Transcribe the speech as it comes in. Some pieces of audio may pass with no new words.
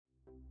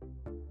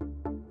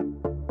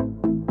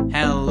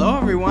Hello,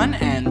 everyone,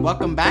 and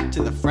welcome back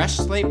to the Fresh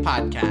Slate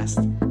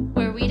podcast,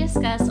 where we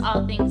discuss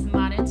all things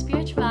modern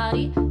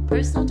spirituality,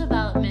 personal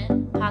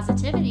development,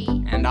 positivity,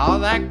 and all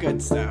that good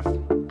stuff.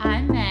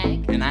 I'm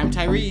Meg. And I'm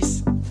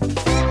Tyrese.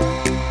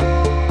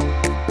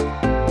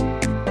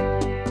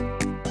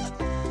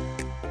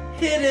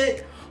 Hit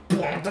it!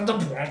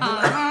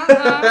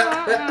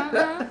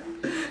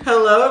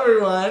 Hello,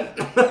 everyone.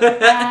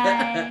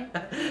 Hi.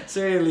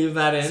 Sorry, leave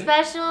that in.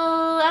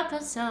 Special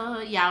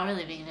episode. Yeah, we're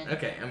leaving it in.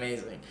 Okay,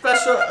 amazing.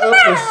 Special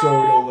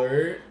episode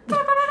alert.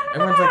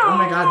 Everyone's like, oh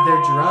my god,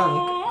 they're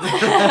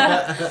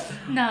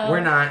drunk. No.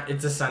 We're not.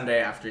 It's a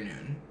Sunday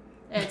afternoon.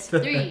 It's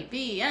 3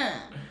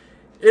 p.m.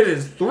 It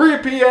is 3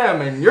 p.m.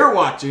 and you're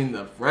watching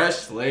the Fresh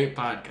Slate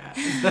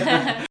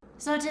podcast.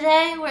 So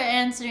today we're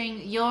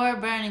answering your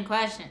burning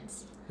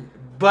questions.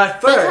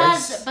 But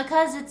first...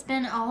 Because it's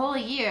been a whole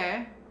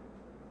year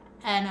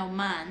and a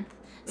month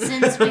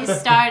since we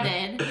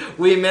started.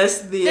 We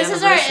missed the This anniversary.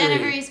 is our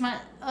anniversary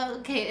month.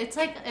 Okay,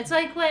 it's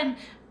like when,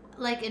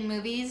 like in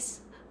movies,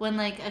 when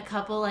like a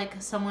couple,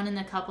 like someone in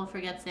the couple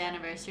forgets the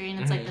anniversary and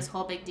it's like this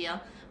whole big deal.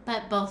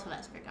 But both of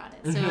us forgot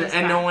it. So it was and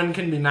fine. no one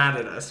can be mad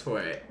at us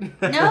for it.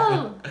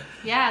 No.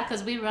 Yeah,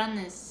 because we run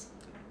this.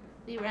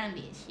 We run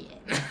this shit.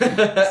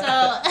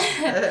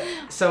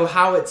 So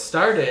how it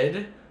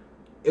started,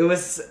 it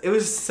was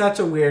such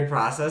a weird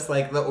process.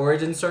 Like the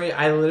origin story,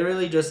 I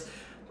literally just,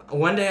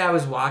 one day I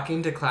was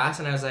walking to class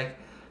and I was like,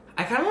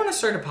 I kind of want to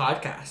start a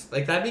podcast.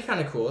 Like that'd be kind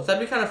of cool.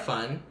 That'd be kind of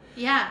fun.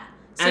 Yeah.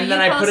 So and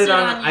then I put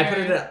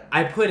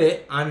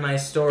it on my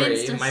story,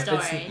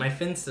 my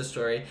Finsta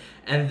story,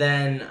 and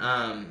then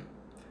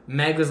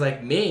Meg was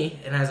like, me,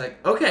 and I was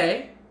like,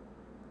 okay,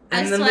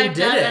 and then we did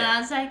it. And I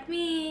was like,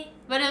 me,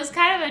 but it was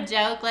kind of a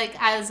joke. Like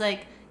I was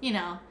like, you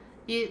know,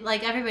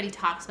 like everybody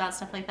talks about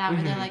stuff like that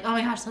where they're like, oh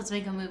my gosh, let's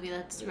make a movie,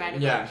 let's write a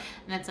book,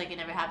 and it's like it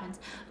never happens.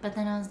 But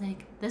then I was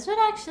like, this would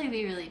actually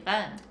be really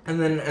fun.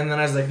 And then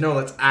I was like, no,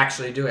 let's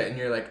actually do it. And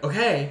you're like,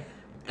 okay.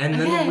 And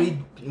then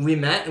we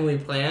met and we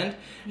planned,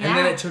 and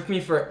then it took me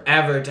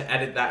forever to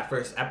edit that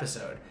first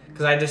episode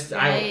because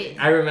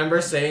I remember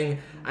saying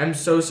I'm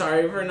so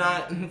sorry for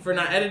not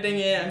editing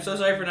it. I'm so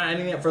sorry for not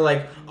editing it for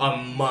like a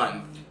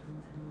month.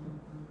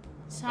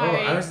 Sorry.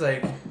 Oh, I was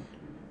like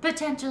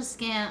potential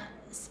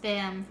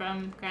spam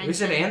from Grindr. We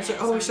should answer.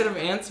 Oh, we should have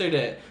answered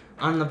it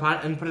on the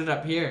pod and put it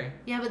up here.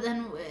 Yeah, but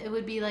then it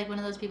would be like one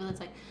of those people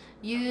that's like,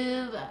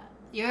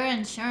 your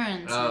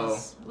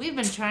insurance. We've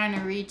been trying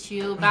to reach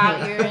you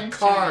about your insurance.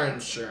 Car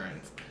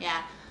insurance.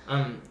 Yeah.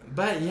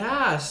 But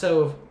yeah,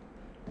 so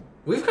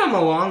we've come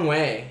a long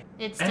way.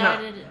 It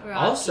started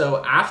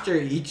also after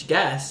each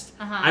guest,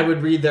 I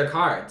would read their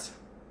cards.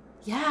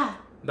 Yeah.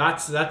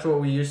 That's what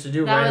we used to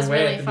do right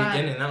away at the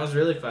beginning. That was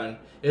really fun.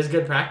 It was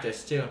good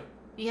practice too.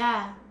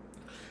 Yeah.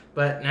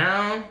 But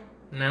now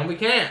we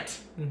can't.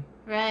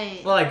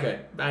 Right. Well, I could.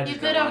 You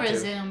could over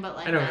Zoom, but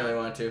like I don't really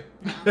want to.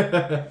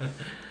 No.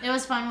 It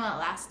was fun while it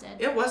lasted.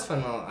 It was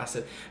fun while it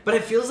lasted. But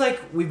it feels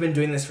like we've been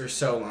doing this for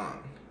so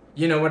long.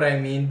 You know what I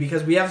mean?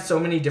 Because we have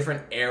so many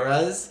different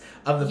eras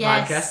of the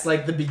podcast.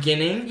 Like the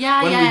beginning,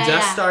 when we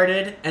just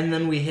started, and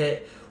then we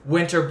hit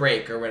winter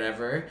break or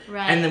whatever.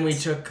 Right. And then we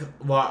took a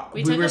break.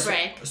 We were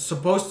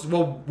supposed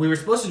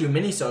to do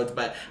mini-sodes,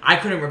 but I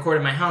couldn't record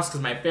in my house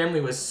because my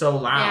family was so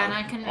loud. Yeah, and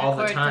I couldn't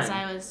record because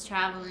I was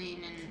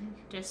traveling and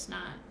just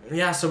not.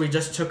 Yeah, so we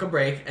just took a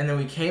break, and then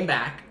we came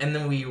back, and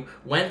then we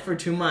went for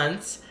 2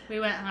 months. We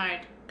went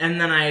hard.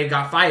 And then I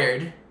got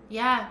fired.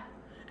 Yeah.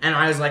 And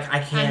I was like, I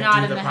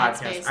can't do the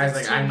podcast. I was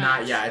like, I'm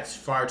not. Yeah, it's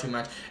far too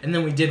much. And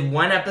then we did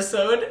one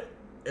episode.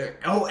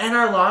 Oh, and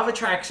our Law of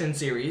Attraction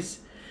series.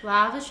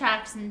 Law of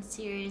Attraction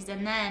series,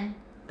 and then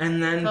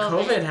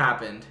COVID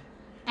happened.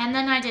 And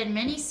then I did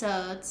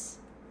mini-sodes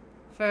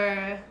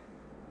for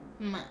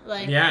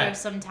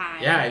some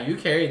time. Yeah, you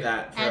carried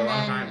that for a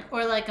long time.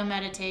 Or like a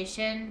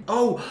meditation.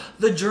 Oh,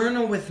 the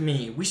journal with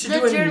me. We should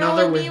do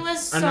another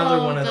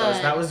one of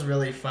those. That was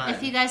really fun.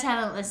 If you guys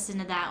haven't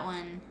listened to that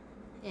one,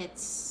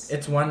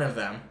 it's one of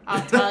them.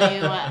 I'll tell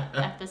you what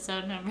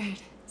episode number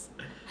it is.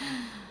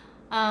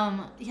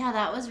 Yeah,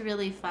 that was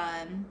really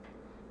fun.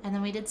 And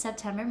then we did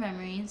September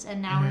Memories,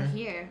 and now we're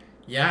here.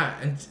 Yeah,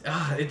 and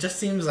it just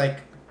seems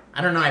like,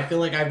 I don't know, I feel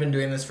like I've been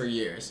doing this for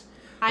years.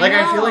 I know.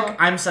 I feel like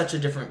I'm such a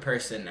different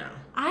person now.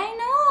 I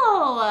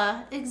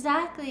know!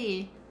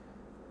 Exactly.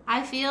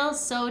 I feel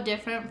so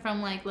different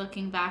from, like,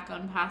 looking back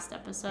on past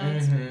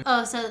episodes.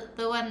 Oh, so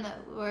the one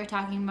that we're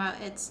talking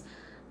about, it's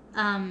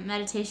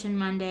Meditation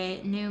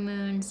Monday, New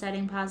Moon,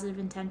 Setting Positive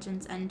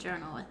Intentions, and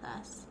Journal with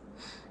Us.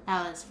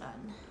 That was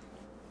fun.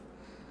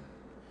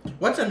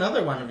 What's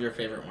another one of your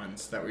favorite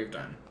ones that we've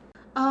done?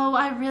 Oh,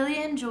 I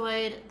really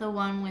enjoyed the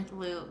one with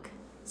Luke.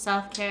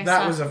 Self-care,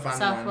 was a fun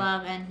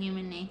self-love, and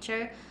human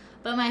nature.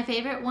 But my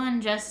favorite one,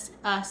 just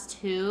us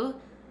two,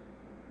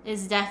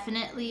 is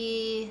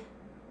definitely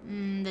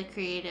the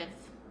creative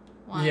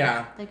one.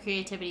 Yeah. The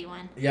creativity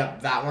one.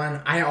 Yep, that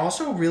one. I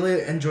also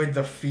really enjoyed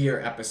the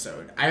fear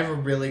episode. I have a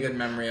really good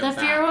memory of that.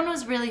 The fear one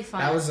was really fun.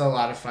 That was a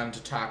lot of fun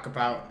to talk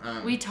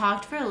about. We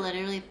talked for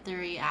literally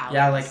 3 hours.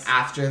 Yeah, like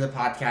after the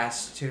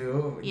podcast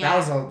too. Yeah.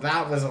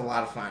 That was a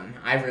lot of fun.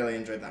 I really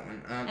enjoyed that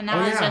one. And that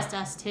was just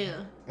us too.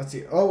 Let's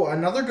see. Oh,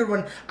 another good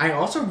one. I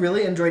also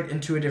really enjoyed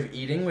intuitive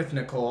eating with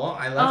Nicole.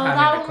 I love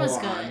having Nicole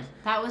on.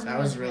 That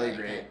was really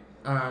great.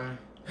 And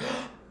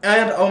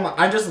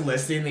I'm just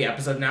listing the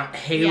episode now.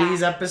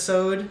 Haley's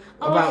episode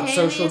about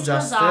social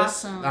justice.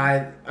 Awesome.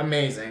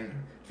 Amazing,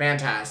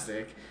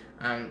 fantastic.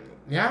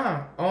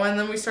 Yeah. Oh, and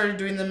then we started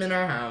doing them in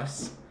our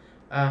house.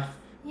 Yeah.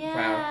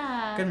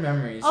 Wow. Good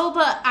memories. Oh,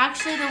 but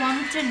actually, the one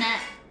with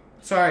Jeanette.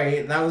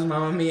 Sorry, that was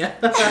Mamma Mia.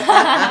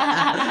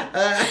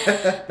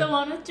 The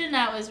one with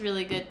Jeanette was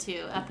really good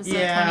too. Episode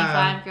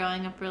 25,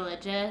 Growing Up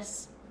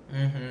Religious.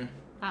 Mm-hmm.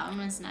 That one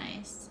was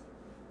nice.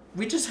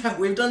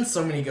 We've done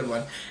so many good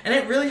ones, and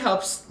it really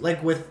helps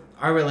like with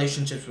our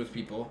relationships with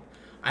people.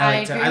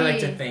 I like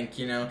to think,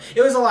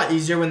 it was a lot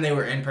easier when they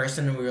were in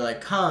person and we were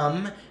like,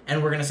 come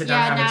and we're gonna sit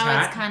down and have a chat. Yeah,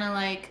 now it's kind of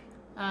like.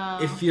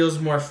 It feels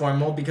more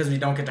formal because we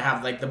don't get to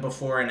have like the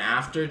before and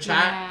after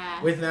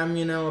chat with them,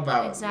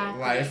 about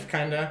life,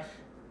 kind of.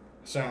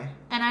 So.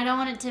 And I don't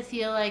want it to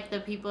feel like the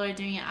people are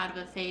doing it out of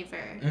a favor.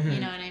 Mm-hmm. You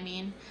know what I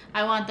mean?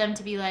 I want them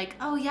to be like,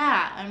 oh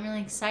yeah, I'm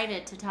really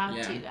excited to talk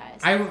to you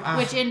guys.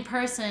 Which in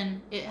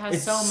person, it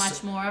has so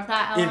much more of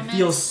that element. It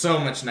feels so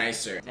much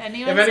nicer. If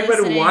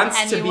anybody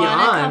wants to be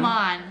on, come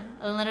on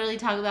and literally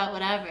talk about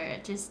whatever,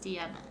 just DM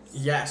us.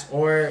 Yes,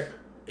 or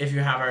if you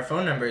have our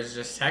phone numbers,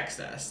 just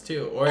text us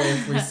too. Or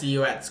if we see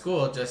you at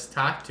school, just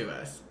talk to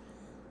us.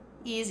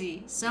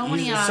 Easy. So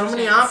many options. So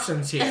many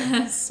options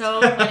here. So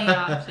many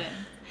options.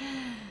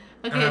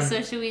 Okay,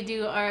 so should we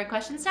do our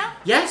questions now?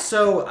 Yes,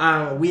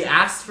 so we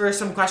asked for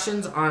some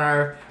questions on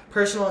our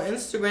personal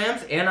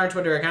Instagrams and our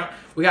Twitter account.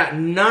 We got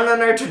none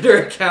on our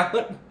Twitter account.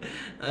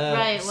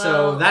 Right, well,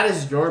 so that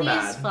is your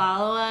bad. Please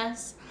follow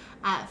us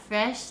at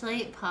Fresh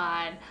Slate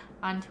Pod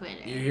on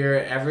Twitter. You hear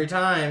it every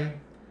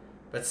time,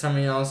 but some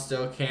of y'all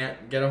still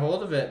can't get a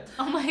hold of it.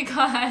 Oh my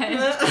god.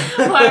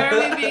 Why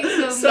are we being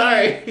so mean?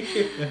 Sorry.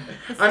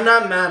 I'm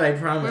not mad, I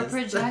promise.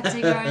 We're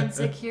projecting our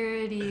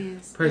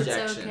insecurities.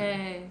 Projection. It's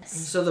okay.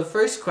 So the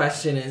first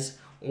question is,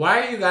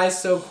 why are you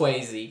guys so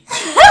crazy?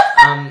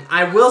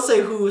 I will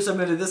say who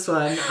submitted this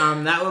one.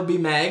 That would be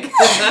Meg.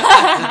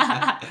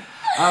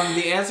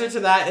 The answer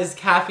to that is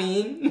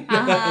caffeine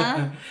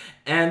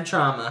and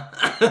trauma.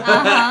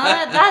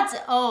 That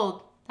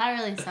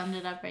really summed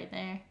it up right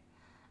there.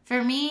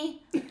 For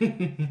me,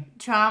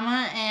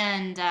 trauma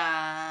and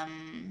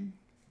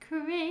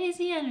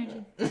crazy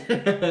energy.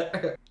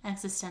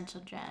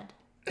 Existential dread.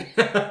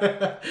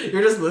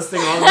 You're just listing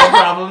all the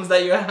problems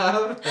that you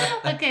have.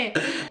 Okay.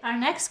 Our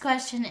next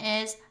question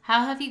is,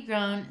 how have you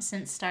grown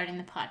since starting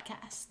the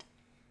podcast?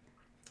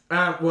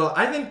 Well,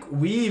 I think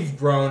we've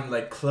grown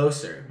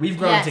closer. We've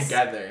grown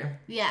together.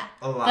 Yeah.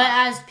 A lot. But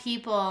as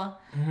people,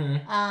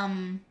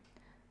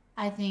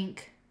 I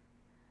think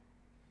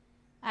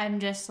I'm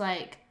just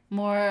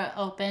more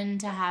open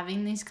to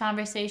having these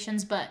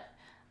conversations, but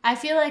I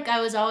feel like I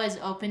was always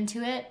open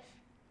to it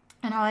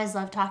and I always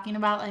loved talking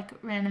about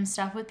random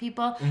stuff with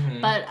people,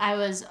 but I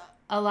was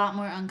a lot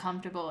more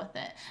uncomfortable with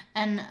it.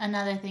 And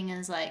another thing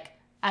is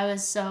I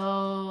was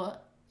so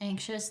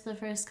anxious the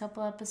first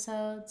couple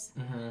episodes.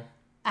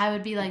 I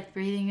would be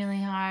breathing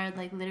really hard,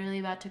 literally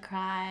about to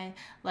cry,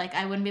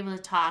 I wouldn't be able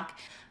to talk,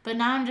 but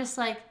now I'm just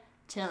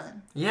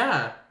chilling.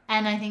 Yeah.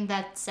 And I think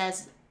that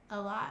says a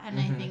lot, and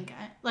I think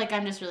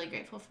I'm just really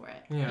grateful for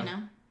it.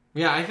 Yeah.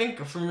 Yeah, I think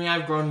for me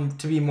I've grown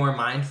to be more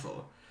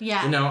mindful.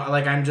 Yeah.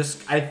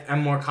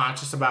 I'm more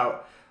conscious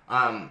about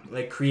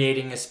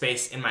creating a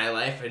space in my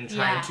life and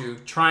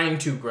trying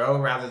to grow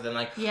rather than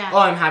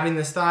I'm having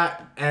this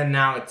thought and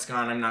now it's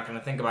gone. I'm not going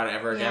to think about it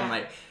ever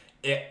again.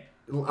 It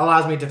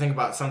allows me to think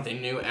about something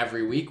new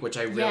every week, which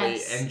I really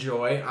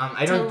enjoy.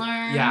 I don't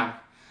learn. Yeah.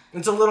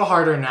 It's a little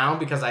harder now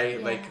because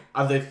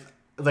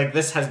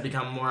this has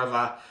become more of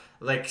a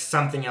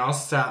something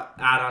else to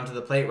add onto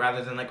the plate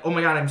rather than oh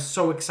my god, I'm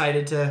so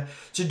excited to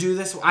do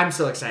this. I'm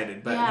still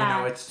excited, but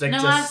it's no,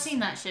 I've seen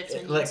that shift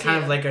in you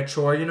kind of like a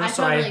chore, I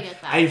so totally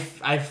get that.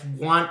 I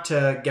want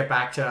to get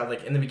back to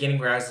in the beginning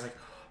where I was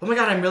oh my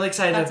god, I'm really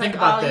excited to think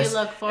about this.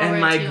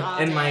 And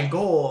my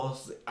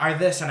goals are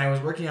this, and I was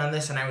working on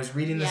this, and I was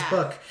reading this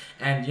book,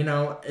 and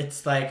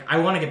it's I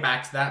want to get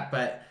back to that,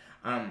 but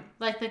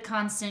the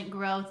constant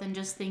growth and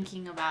just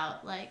thinking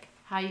about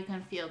how you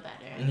can feel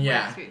better and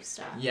work through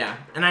stuff. Yeah,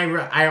 and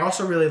I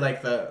also really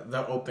like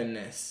the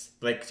openness,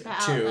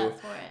 too.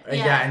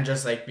 And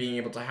just being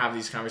able to have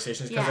these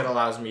conversations because it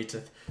allows me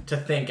to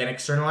think and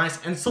externalize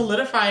and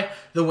solidify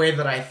the way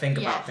that I think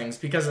about things.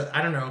 Because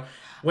I don't know,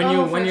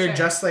 when you're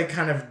just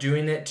kind of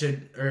doing it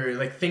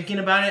or thinking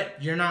about it,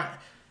 you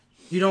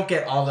don't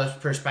get all the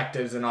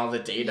perspectives and all the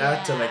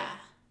data to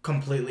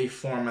completely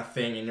form a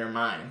thing in your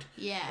mind.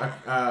 Yeah.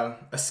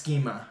 A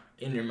schema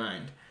in your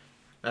mind.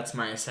 That's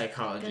my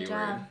psychology Good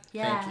job. word.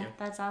 Yeah, Thank you.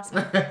 That's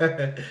awesome.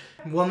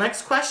 Well,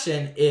 next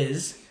question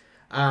is,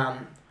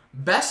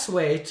 Best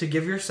way to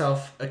give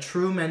yourself a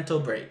true mental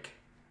break.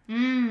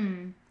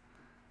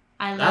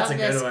 I love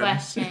this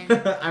question.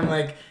 I'm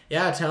like,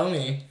 yeah, tell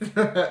me.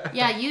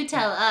 Yeah, you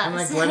tell us. I'm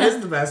like, what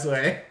is the best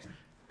way?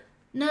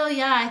 No,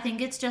 yeah, I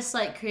think it's just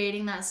like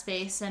creating that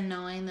space and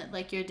knowing that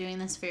like you're doing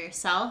this for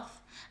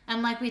yourself.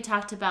 And like we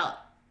talked about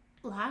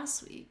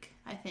last week,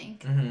 I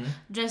think,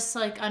 just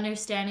like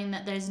understanding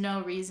that there's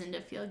no reason to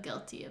feel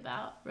guilty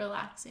about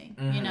relaxing,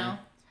 you know?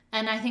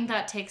 And I think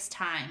that takes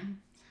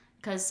time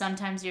because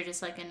sometimes you're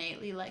just like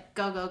innately like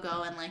go, go,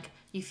 go and like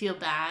you feel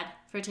bad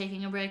for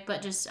taking a break,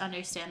 but just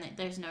understand that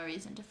there's no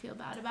reason to feel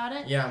bad about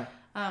it. Yeah.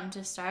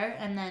 To start,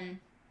 and then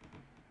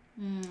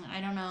I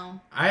don't know.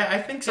 I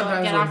think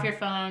sometimes get off your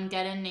phone,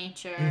 get in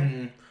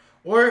nature.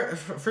 Or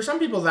for some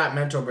people, that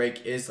mental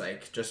break is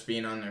like just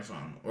being on their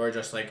phone or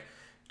just like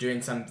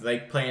doing something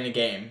like playing a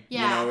game, you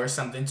know, or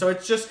something. So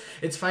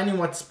it's finding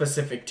what's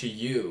specific to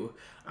you.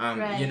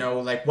 Right. You know,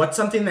 like what's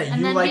something that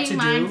you like to do.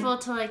 And being mindful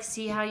to like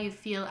see how you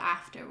feel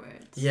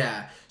afterwards.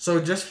 Yeah. So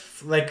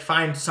just like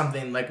find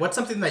something, like what's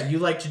something that you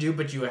like to do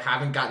but you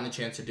haven't gotten the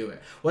chance to do it.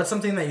 What's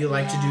something that you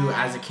like to do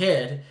as a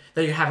kid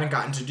that you haven't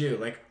gotten to do.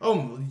 Like,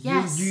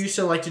 you used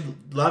to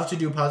love to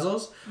do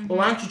puzzles? Well,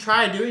 why don't you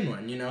try doing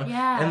one, you know?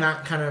 Yeah. And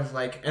that kind of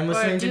like, and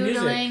listening to music. Or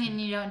doodling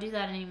and you don't do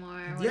that anymore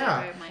or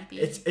whatever it might be.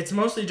 It's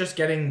mostly just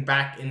getting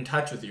back in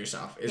touch with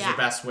yourself is the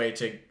best way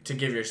to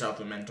give yourself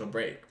a mental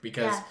break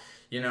because...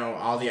 You know,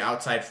 all the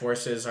outside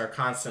forces are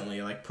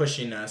constantly, like,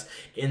 pushing us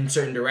in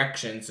certain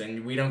directions,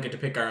 and we don't get to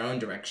pick our own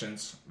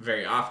directions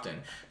very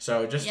often.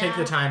 So just take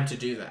the time to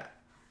do that.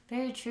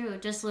 Very true.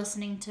 Just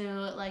listening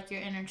to, like,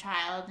 your inner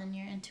child and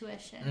your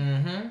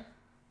intuition.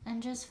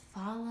 And just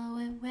follow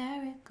it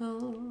where it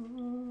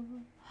goes.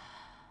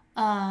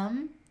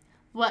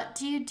 What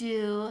do you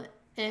do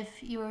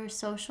if your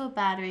social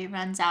battery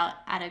runs out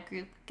at a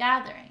group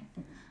gathering?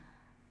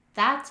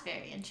 That's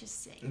very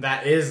interesting.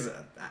 That is...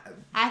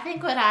 I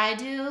think what I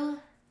do...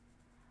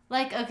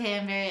 Like, okay,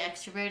 I'm very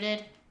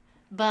extroverted,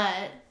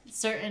 but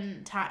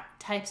certain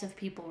types of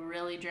people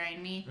really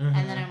drain me.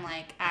 And then I'm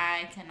like,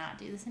 I cannot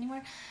do this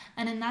anymore.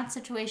 And in that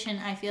situation,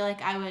 I feel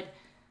like I would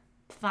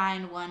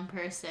find one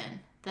person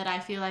that I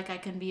feel like I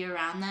can be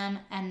around them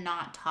and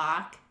not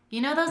talk.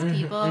 You know those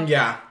people?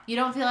 Yeah. You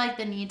don't feel like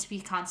the need to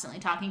be constantly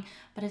talking.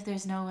 But if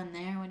there's no one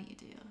there, what do you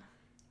do?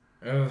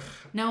 Ugh.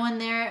 No one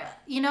there.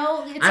 You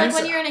know, it's like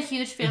when you're in a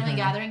huge family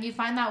gathering, you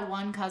find that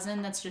one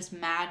cousin that's just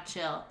mad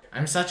chill.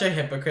 I'm such a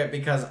hypocrite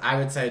because I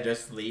would say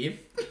just leave,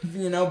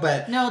 you know,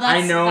 but no,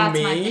 that's my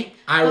thing.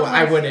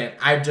 I wouldn't.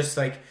 I'd just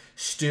like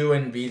stew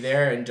and be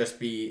there and just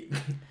be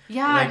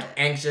like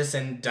anxious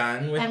and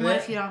done with it. And what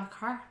if you don't have a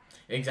car?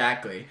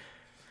 Exactly.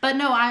 But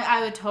no,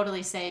 I would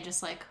totally say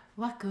just like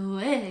walk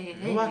away.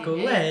 Walk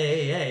away.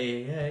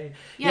 Hey.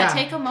 Yeah,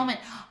 take a moment.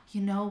 You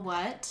know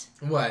what?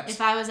 What?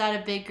 If I was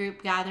at a big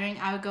group gathering,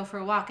 I would go for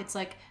a walk. It's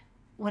like,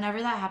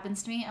 whenever that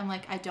happens to me, I'm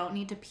like, I don't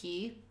need to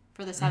pee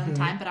for the 7th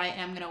time, but I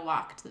am going to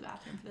walk to the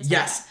bathroom for the 7th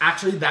time.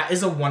 Actually, that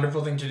is a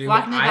wonderful thing to do.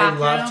 Walking to the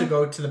bathroom. I love to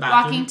go to the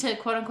bathroom. Walking to,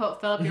 quote unquote,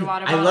 fill up your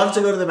water bottle. I love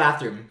to go to the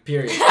bathroom,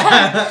 period.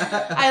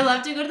 I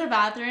love to go to the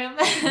bathroom.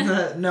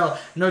 No,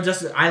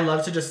 I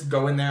love to just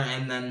go in there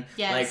and then,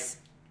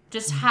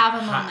 just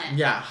have a moment.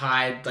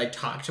 Hide, like,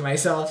 talk to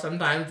myself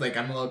sometimes. Like,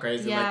 I'm a little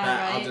crazy like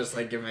that. Right. I'll just,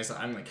 like, give myself...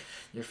 I'm like,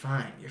 you're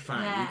fine.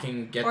 Yeah. You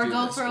can get through this.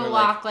 Or go for a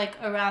walk, like,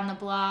 around the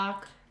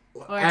block.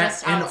 Or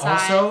just outside. And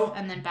also,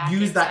 and then back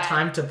use inside. that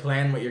time to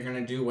plan what you're going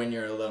to do when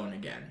you're alone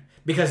again.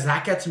 Because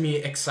that gets me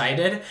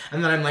excited.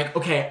 And then I'm like,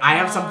 okay, I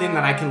have something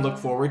that I can look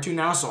forward to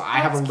now, so I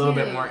have a little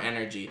bit more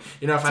energy.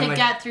 You know, if I'm like... To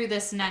get through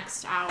this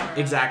next hour.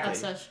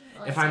 Exactly.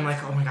 If I'm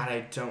like, oh my god,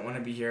 I don't want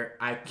to be here.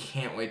 I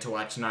can't wait to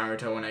watch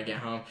Naruto when I get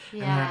home.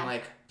 Yeah. And then I'm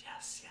like...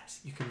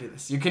 You can do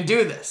this. You can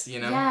do this,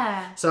 you know?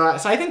 Yeah. So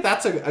I think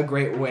that's a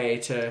great way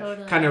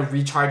to kind of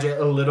recharge it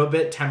a little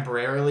bit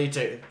temporarily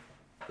to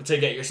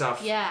get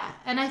yourself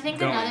and I think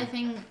going. Another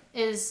thing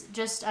is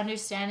just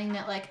understanding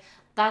that, like,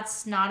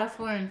 that's not a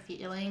foreign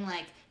feeling.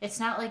 Like, it's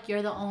not like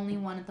you're the only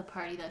one at the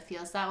party that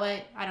feels that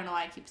way. I don't know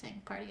why I keep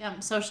saying party.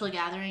 Social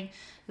gathering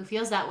who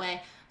feels that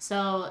way.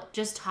 So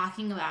just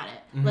talking about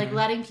it. Like,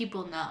 letting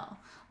people know.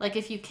 Like,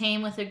 if you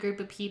came with a group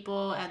of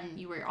people and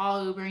you were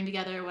all Ubering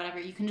together or whatever,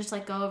 you can just,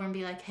 like, go over and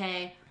be like,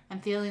 hey, I'm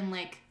feeling,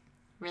 like,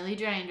 really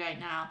drained right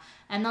now.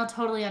 And they'll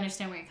totally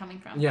understand where you're coming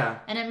from. Yeah.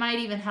 And it might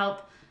even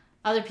help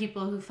other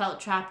people who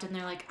felt trapped and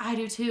they're like, I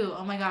do too.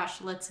 Oh, my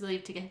gosh, let's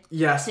leave together.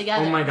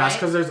 Oh, my gosh,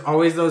 because there's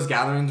always those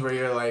gatherings where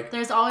you're like,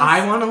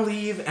 I want to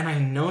leave, and I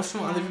know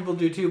some other people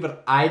do too,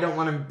 but I don't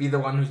want to be the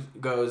one who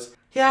goes...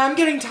 Yeah, I'm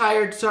getting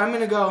tired, so I'm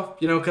going to go,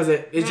 you know, because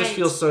it just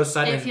feels so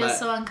sudden. It feels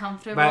so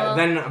uncomfortable.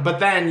 But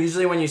then,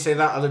 usually when you say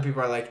that, other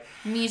people are like,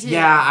 me too.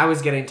 Yeah, I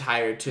was getting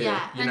tired too.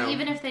 Yeah, you know?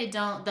 Even if they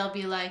don't, they'll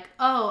be like,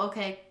 oh,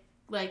 okay,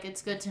 like,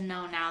 it's good to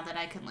know now that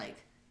I can, like,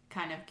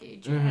 kind of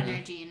gauge your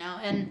energy, you know?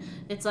 And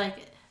it's like,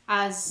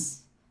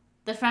 as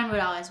the friend would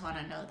always want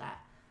to know that.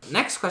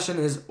 Next question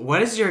is,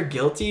 what is your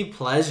guilty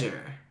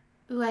pleasure?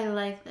 Ooh, I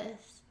like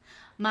this.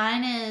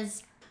 Mine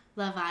is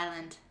Love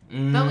Island.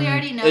 But we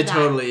already know that. It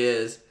totally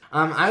is.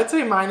 I would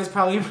say mine is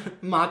probably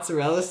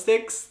mozzarella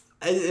sticks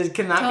It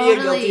cannot be a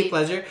guilty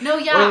pleasure. No,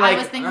 yeah, or like, I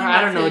was thinking or, about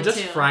I don't know, food just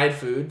too. fried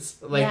foods.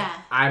 Like, yeah.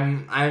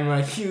 I'm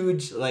a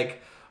huge,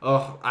 like,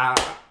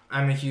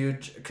 I'm a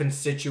huge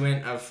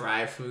constituent of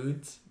fried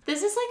foods.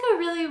 This is like a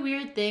really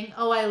weird thing.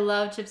 Oh, I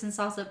love chips and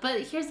salsa.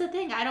 But here's the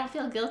thing. I don't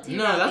feel guilty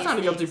about No, that's not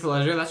things. a guilty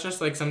pleasure. That's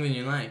just like something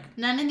you like.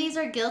 None of these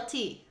are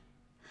guilty.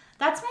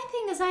 That's my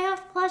thing is I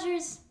have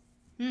pleasures.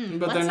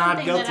 But they're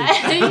not guilty.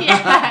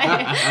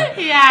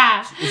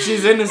 Yeah.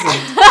 She's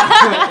innocent.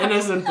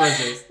 Innocent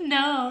pleasures.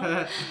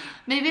 No.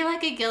 Maybe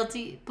like a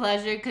guilty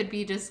pleasure could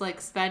be just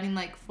like spending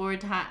like 4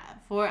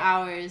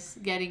 hours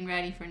getting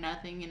ready for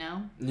nothing, you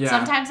know? Yeah.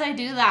 Sometimes I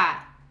do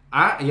that.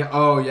 Yeah.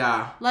 Oh,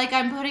 yeah. Like,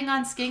 I'm putting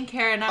on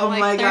skincare, and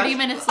I'm 30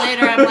 minutes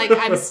later,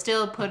 I'm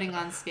still putting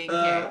on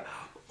skincare.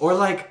 Or,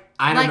 like,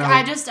 I don't know.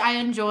 Like, I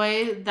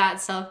enjoy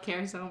that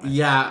self-care so much.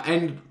 Yeah,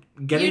 and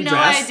getting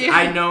dressed.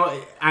 I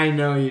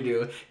know you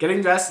do.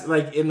 Getting dressed,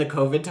 like, in the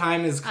COVID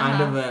time is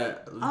kind of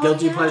a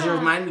guilty pleasure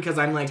of mine because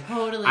I'm like,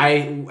 totally.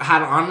 I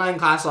had an online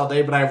class all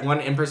day, but I have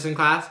one in-person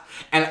class,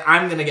 and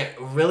I'm going to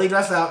get really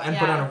dressed up and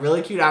put on a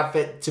really cute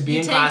outfit to be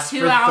in class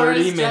for 30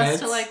 minutes. You take 2 hours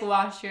just to, like,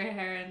 wash your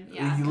hair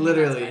and,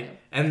 literally.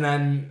 And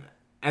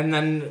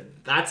then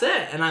that's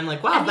it. And I'm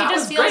like, wow, and that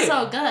was great. You just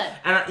feel so good.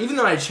 And even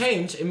though I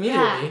change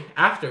immediately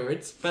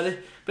afterwards, but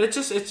it's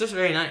just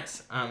very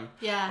nice.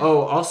 Yeah.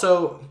 Oh,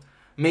 also,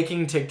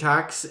 making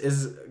TikToks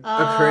is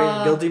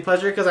a guilty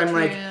pleasure because I'm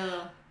like,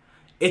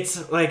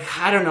 it's like,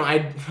 I don't know,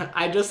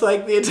 I just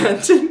like the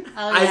attention.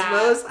 I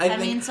suppose. I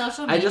mean,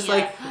 social media. I just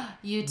like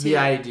YouTube. The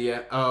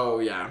idea. Oh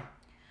yeah.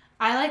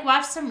 I like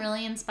watch some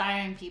really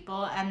inspiring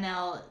people, and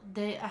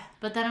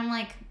but then I'm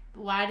like,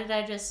 why did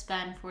I just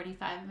spend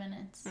 45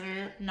 minutes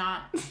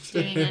not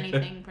doing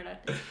anything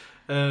productive?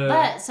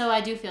 But so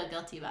I do feel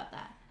guilty about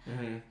that.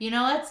 Mm-hmm. You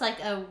know what's like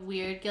a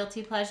weird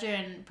guilty pleasure,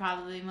 and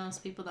probably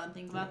most people don't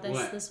think about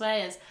this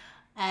way, is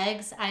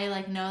eggs. I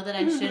like know that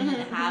I shouldn't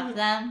have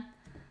them,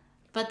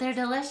 but they're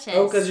delicious.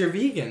 Oh, because you're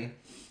vegan.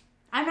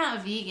 I'm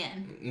not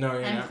vegan. No,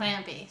 you're not. I'm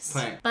plant-based.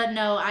 But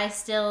no, I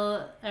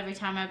still, every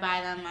time I buy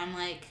them, I'm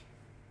like,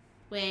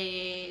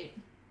 wait,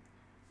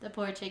 the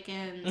poor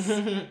chickens.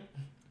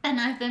 And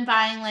I've been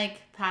buying,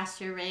 like,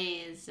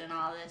 pasture-raised and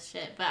all this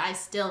shit, but I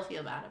still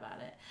feel bad about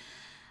it.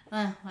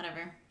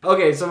 Whatever.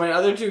 Okay, so my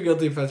other 2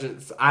 guilty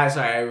pleasures...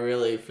 I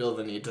really feel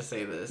the need to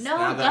say this. No,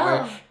 now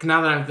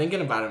that I'm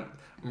thinking about it.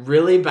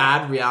 Really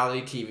bad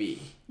reality TV.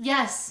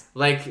 Yes.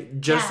 Like,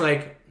 just,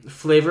 like,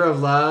 Flavor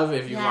of Love,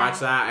 if you watch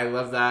that, I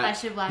love that. I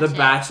should watch The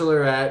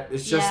Bachelorette,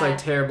 it's just, like,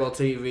 terrible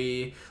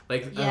TV.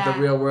 Like, The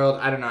Real World,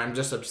 I don't know, I'm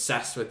just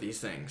obsessed with these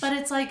things. But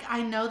it's like,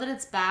 I know that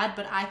it's bad,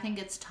 but I think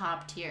it's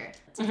top tier.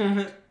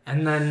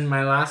 And then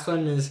my last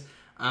one is,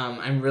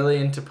 I'm really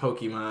into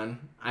Pokemon.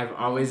 I've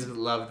always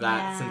loved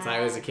that since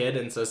I was a kid,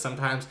 and so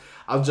sometimes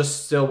I'll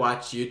just still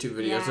watch YouTube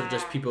videos of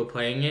just people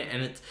playing it,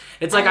 and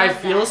it's like I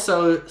feel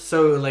so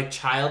like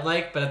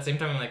childlike, but at the same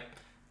time I'm like,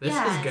 this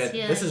is good.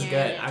 This is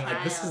good. I'm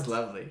like, this is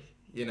lovely.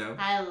 You know,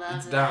 I love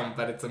it's dumb,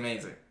 but it's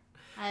amazing.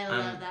 I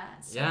love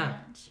that so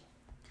much.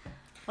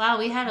 Wow,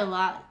 we had a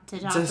lot to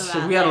talk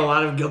about. We had a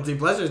lot of guilty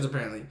pleasures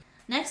apparently.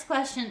 Next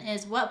question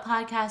is, what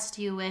podcast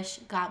do you wish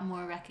got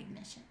more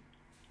recognition?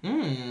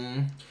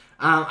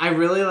 I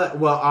really like,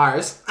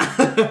 ours.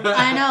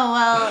 I know,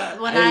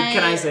 well, when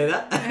can I say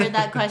that? heard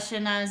that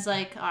question, I was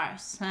like,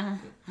 ours.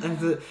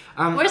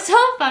 We're so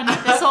funny.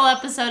 This whole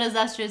episode is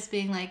us just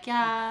being like,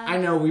 yeah. I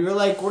know, we were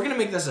like, we're going to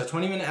make this a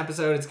 20-minute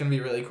episode. It's going to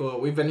be really cool.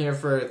 We've been here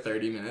for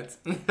 30 minutes.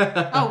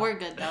 Oh, we're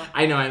good, though.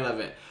 I know, I love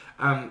it.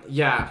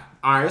 Yeah,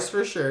 ours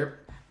for sure.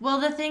 Well,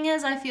 the thing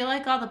is, I feel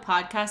like all the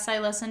podcasts I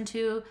listen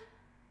to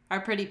are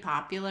pretty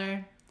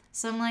popular.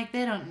 So I'm like,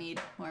 they don't need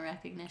more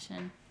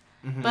recognition.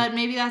 Mm-hmm. But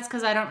maybe that's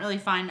because I don't really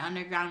find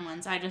underground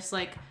ones. I just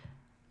like,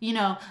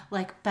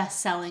 like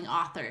best-selling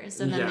authors,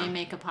 and then they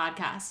make a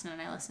podcast, and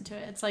then I listen to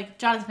it. It's like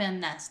Jonathan Van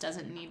Ness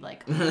doesn't need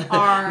like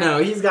our... No,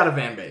 he's got a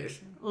fan base.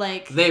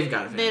 Like they've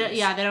got a fan base.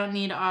 Yeah, they don't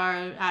need our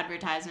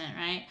advertisement,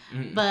 right?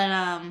 Mm-hmm.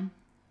 But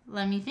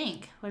let me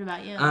think. What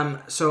about you?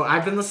 So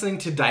I've been listening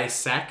to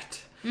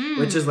Dissect,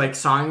 which is like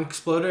Song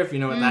Exploder. If you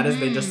know what that is,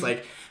 they just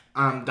like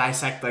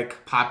dissect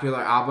like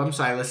popular albums.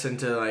 So I listen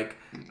to like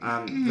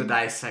the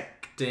dissecting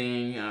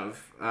of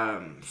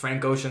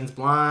Frank Ocean's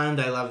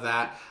Blonde. I love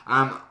that.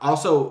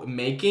 Also,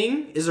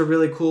 Making is a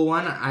really cool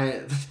one.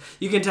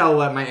 You can tell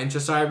what my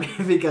interests are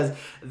because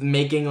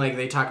Making, like,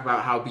 they talk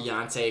about how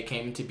Beyonce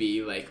came to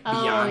be like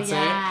Beyonce,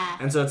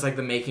 and so it's like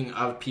the making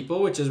of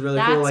people, which is really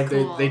cool. Like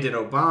cool. They did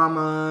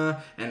Obama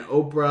and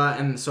Oprah,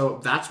 and so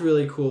that's a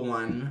really cool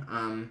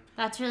one.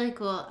 That's really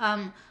cool.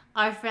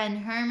 Our friend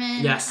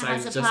Herman has a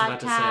podcast. About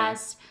to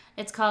say.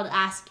 It's called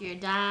Ask Your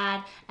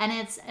Dad, and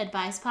it's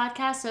advice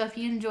podcast. So if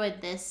you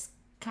enjoyed this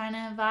kind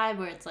of vibe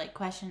where it's like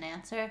question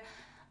answer,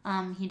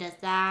 he does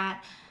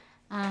that.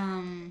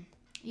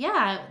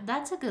 Yeah,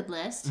 that's a good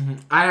list. Mm-hmm.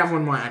 I have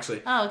one more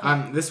actually. Oh,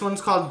 okay. This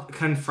one's called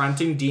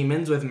Confronting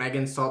Demons with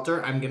Megan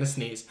Stalter. I'm gonna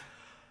sneeze.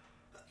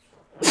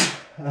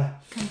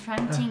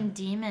 Confronting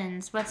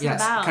Demons. What's it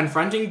about?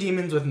 Confronting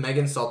Demons with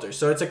Megan Stalter.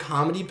 So it's a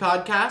comedy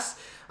podcast.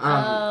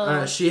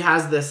 She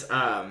has this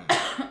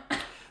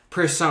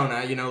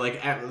persona, you know, like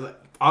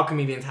all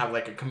comedians have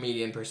like a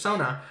comedian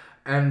persona,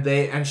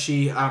 and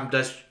she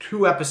does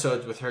 2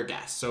 episodes with her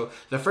guests. So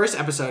the first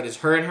episode is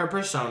her and her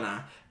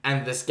persona,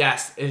 and this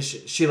guest is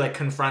she like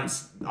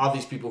confronts all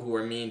these people who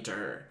were mean to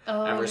her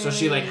ever. So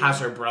she like has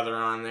her brother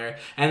on there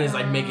and is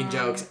like making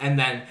jokes, and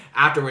then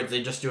afterwards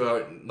they just do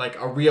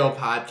a real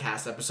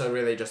podcast episode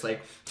where they just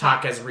like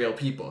talk as real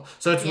people.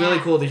 So it's really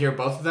cool to hear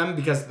both of them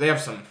because they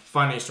have some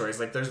funny stories.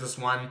 Like there's this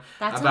one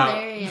about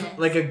hilarious.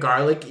 Like a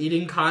garlic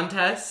eating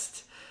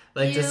contest.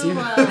 Like to see who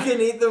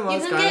can eat the most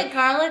garlic. You can get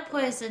garlic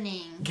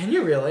poisoning. Can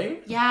you really?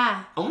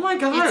 Yeah. Oh my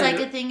god. It's like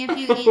a thing if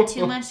you eat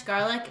too much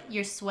garlic,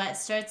 your sweat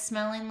starts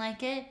smelling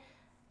like it,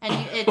 and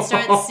it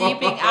starts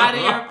seeping out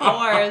of your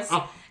pores.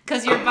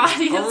 Because your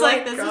body is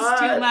like, this is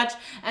too much.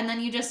 And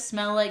then you just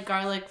smell like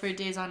garlic for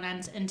days on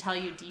end until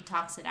you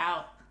detox it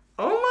out.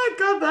 Oh my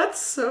god, that's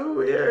so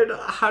weird.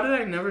 How did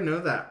I never know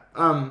that?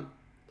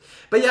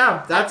 But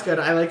yeah, that's good.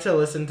 I like to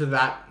listen to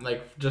that,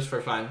 like, just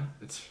for fun.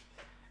 It's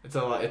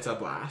a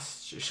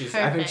blast.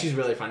 I think she's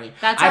really funny.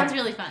 That sounds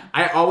really fun.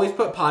 I always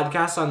put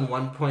podcasts on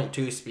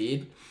 1.2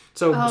 speed.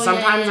 So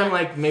sometimes I'm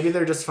like, maybe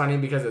they're just funny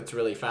because it's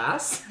really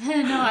fast.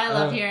 No, I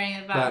love hearing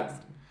it fast.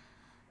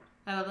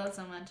 I love that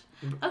so much.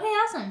 Okay,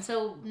 awesome.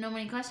 So, no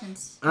many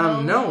questions.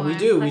 No, we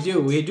do.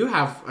 We do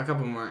have a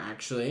couple more,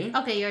 actually.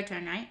 Okay, your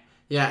turn, right?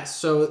 Yeah,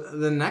 so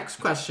the next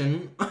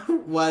question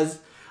was,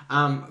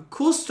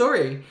 cool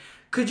story.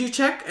 Could you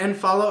check and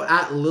follow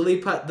at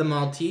Lilliput the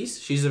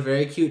Maltese? She's a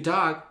very cute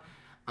dog.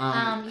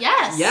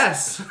 Yes.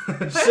 Yes.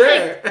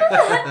 Sure.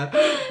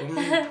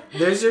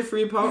 There's your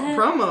free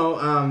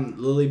promo,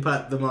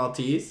 Lilliput the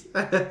Maltese.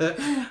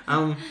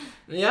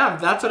 Yeah,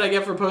 that's what I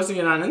get for posting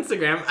it on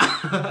Instagram.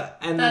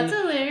 And that's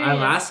then hilarious. Our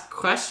last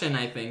question,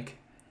 I think.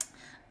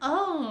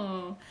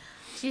 Oh.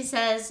 She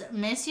says,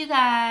 miss you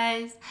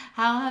guys.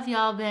 How have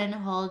y'all been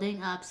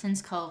holding up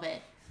since COVID?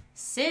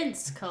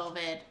 Since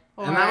COVID.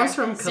 And that was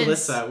from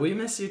Calissa. We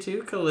miss you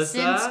too, Calissa.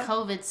 Since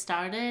COVID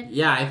started?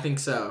 Yeah, I think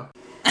so.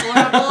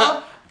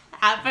 Horrible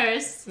at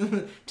first.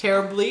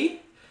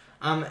 Terribly.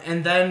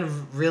 And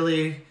then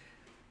really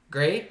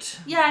great.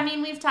 Yeah, I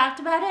mean, we've talked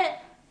about it.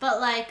 But,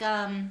 like,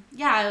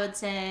 I would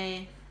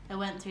say I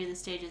went through the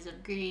stages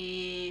of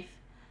grief.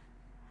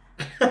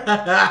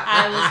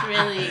 I was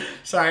really...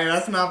 Sorry,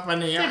 that's not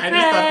funny. Depressed. I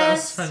just thought that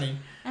was funny.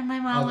 And my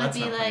mom would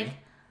be like...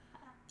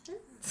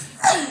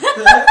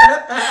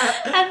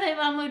 And my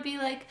mom would be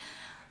like,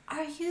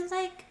 are you,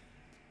 like,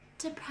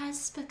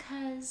 depressed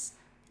because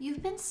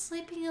you've been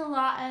sleeping a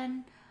lot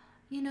and,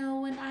 you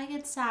know, when I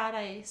get sad,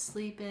 I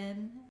sleep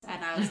in?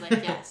 And I was like,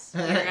 yes,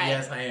 you're right.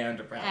 Yes, I am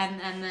depressed.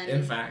 And then...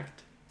 In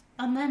fact...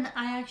 And then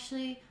I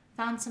actually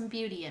found some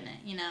beauty in it,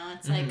 you know?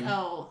 It's like,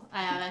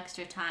 I have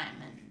extra time,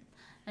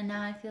 and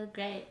now I feel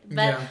great.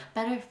 But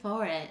better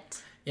for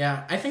it.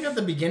 Yeah, I think at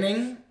the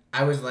beginning,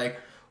 I was like,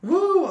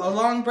 woo, a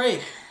long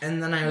break.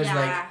 And then I was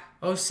like,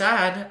 oh,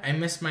 sad, I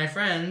miss my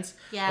friends.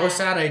 Yeah. Oh,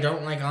 sad, I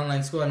don't like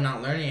online school, I'm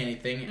not learning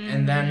anything. Mm-hmm.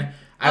 And then...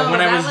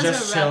 when I was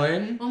just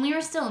chilling. When we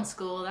were still in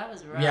school, that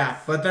was rough. Yeah,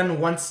 but then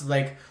once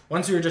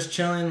we were just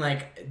chilling,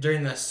 like,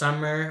 during the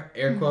summer,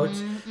 air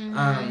quotes,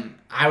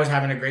 I was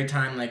having a great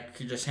time, like,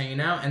 just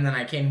hanging out. And then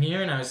I came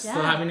here, and I was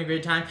still having a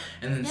great time.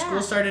 And then school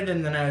started,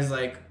 and then I was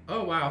like,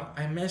 oh, wow,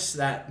 I miss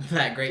that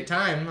great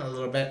time a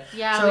little bit.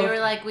 Yeah, so, we were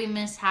like, we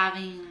miss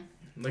having...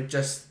 Like,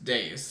 just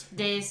days.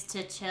 Days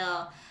to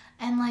chill.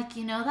 And, like,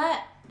 you know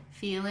that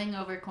feeling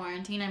over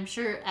quarantine? I'm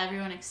sure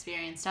everyone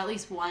experienced at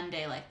least one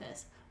day like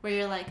this, where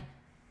you're like...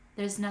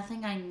 There's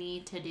nothing I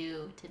need to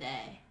do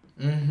today.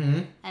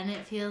 Mm-hmm. And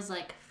it feels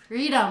like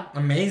freedom.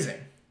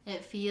 Amazing.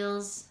 It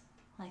feels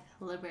like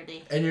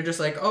liberty. And you're just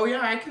like, oh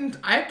yeah, I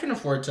can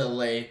afford to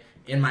lay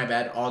in my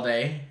bed all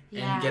day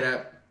and get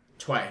up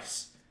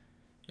twice.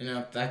 You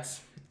know,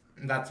 that's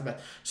the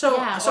best. So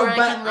or I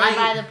can lay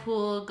by the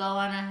pool, go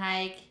on a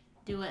hike,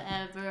 do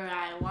whatever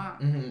I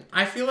want. Mm-hmm.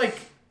 I feel like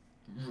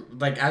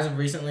as of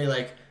recently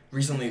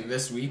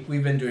this week,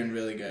 we've been doing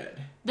really good.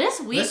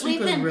 This week we've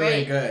been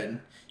really great.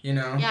 Good. You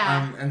know?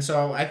 Yeah. And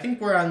so I think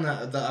we're on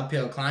the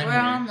uphill climb We're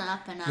on the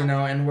up and up. You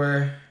know, and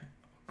we're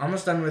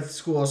almost done with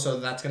school,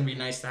 so that's going to be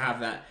nice to have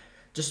that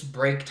just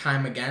break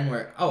time again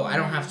where, I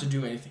don't have to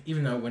do anything.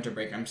 Even though winter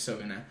break, I'm still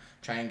going to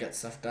try and get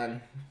stuff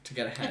done to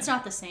get ahead. It's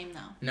not the same, though.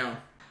 No.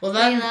 Well,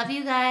 then... We love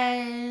you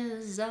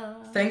guys.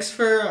 Thanks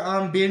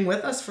for being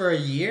with us for a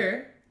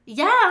year.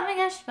 Yeah, oh my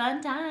gosh,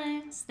 fun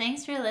times.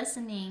 Thanks for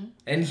listening.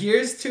 And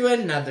here's to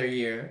another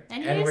year.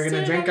 And we're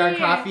going to drink our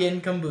coffee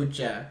and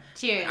kombucha.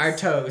 Cheers. Our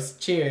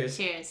toast. Cheers.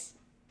 Cheers.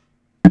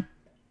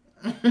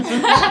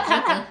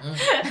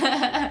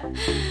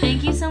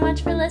 Thank you so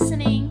much for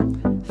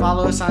listening.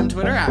 Follow us on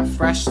Twitter at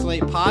Fresh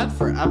Slate Pod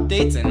for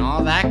updates and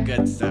all that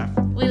good stuff.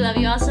 We love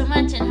you all so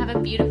much and have a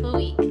beautiful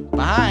week.